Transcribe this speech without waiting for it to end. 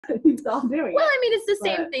He's all doing well, it. I mean, it's the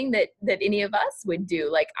same thing that any of us would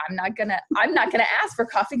do. Like, I'm not gonna ask for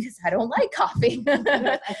coffee because I don't like coffee.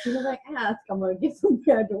 As soon as I ask, I'm gonna get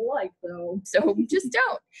something I don't like. So just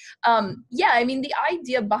don't. Yeah, I mean, the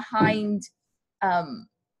idea behind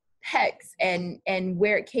PECS and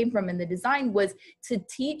where it came from in the design was to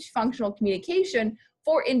teach functional communication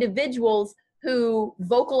for individuals who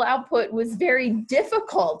vocal output was very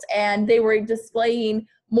difficult and they were displaying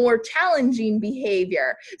more challenging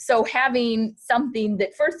behavior. So having something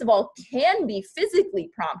that, first of all, can be physically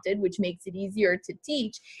prompted, which makes it easier to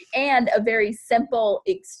teach, and a very simple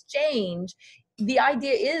exchange, the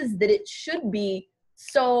idea is that it should be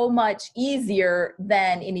so much easier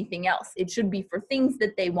than anything else. It should be for things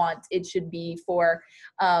that they want. It should be for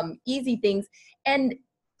easy things. And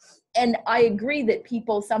I agree that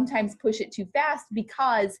people sometimes push it too fast,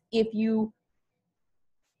 because if you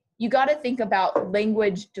got to think about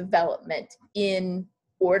language development in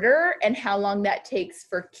order and how long that takes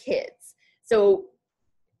for kids. So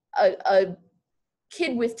a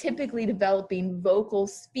kid with typically developing vocal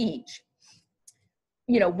speech,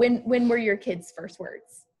 you know, when were your kids' first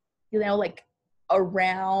words? You know, like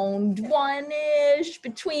around one-ish,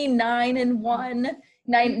 between 9 and 1,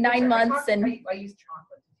 9 months. And I use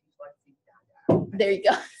chocolate to teach Lexi. There you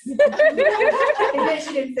go. And then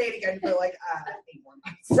she didn't say it again for like 8 more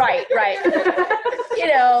months. Right. You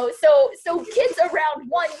know, so kids around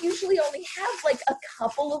 1 usually only have like a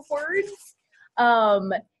couple of words.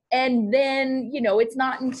 And then, you know, it's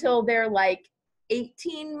not until they're like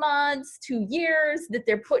 18 months, 2 years that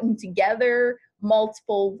they're putting together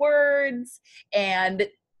multiple words. And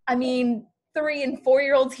I mean, 3 and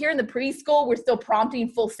 4-year-olds here in the preschool, we're still prompting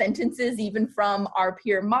full sentences even from our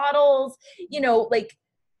peer models. You know, like,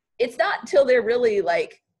 it's not until they're really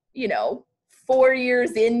like, you know, 4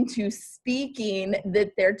 years into speaking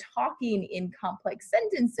that they're talking in complex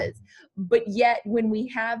sentences. But yet when we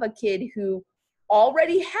have a kid who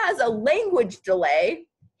already has a language delay,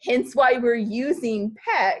 hence why we're using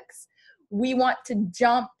PECS, we want to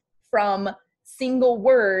jump from single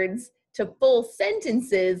words to full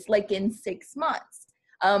sentences like in 6 months.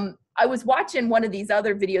 I was watching one of these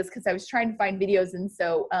other videos because I was trying to find videos, and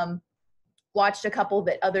so watched a couple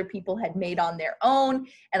that other people had made on their own,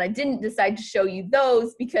 and I didn't decide to show you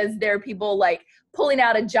those because there are people like pulling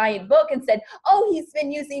out a giant book and said, oh, he's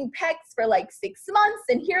been using PECS for like 6 months,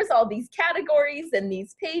 and here's all these categories and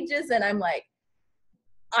these pages, and I'm like,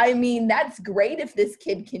 I mean, that's great if this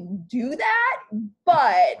kid can do that,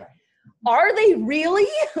 but are they really?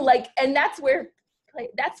 Like, and that's where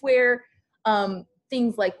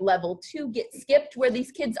things like level 2 get skipped, where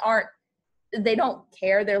these kids they don't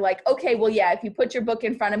care. They're like, okay, well, yeah, if you put your book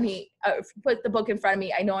in front of me, if you put the book in front of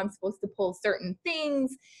me, I know I'm supposed to pull certain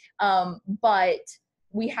things, but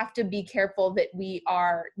we have to be careful that we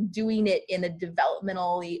are doing it in a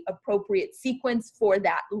developmentally appropriate sequence for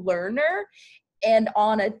that learner, and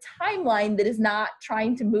on a timeline that is not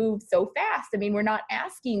trying to move so fast. I mean, we're not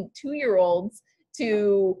asking 2-year-olds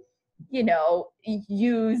to, you know,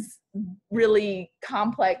 use really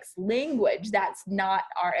complex language. That's not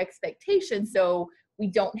our expectation. So we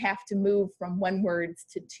don't have to move from 1 words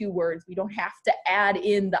to 2 words. We don't have to add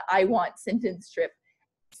in the I want sentence strip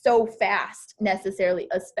so fast necessarily,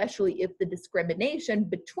 especially if the discrimination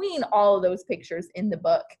between all of those pictures in the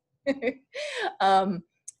book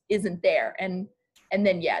isn't there. And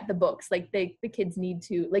then, yeah, the books, like the kids need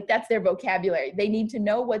to, like, that's their vocabulary. They need to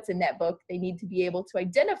know what's in that book. They need to be able to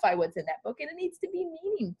identify what's in that book, and it needs to be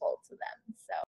meaningful to them. So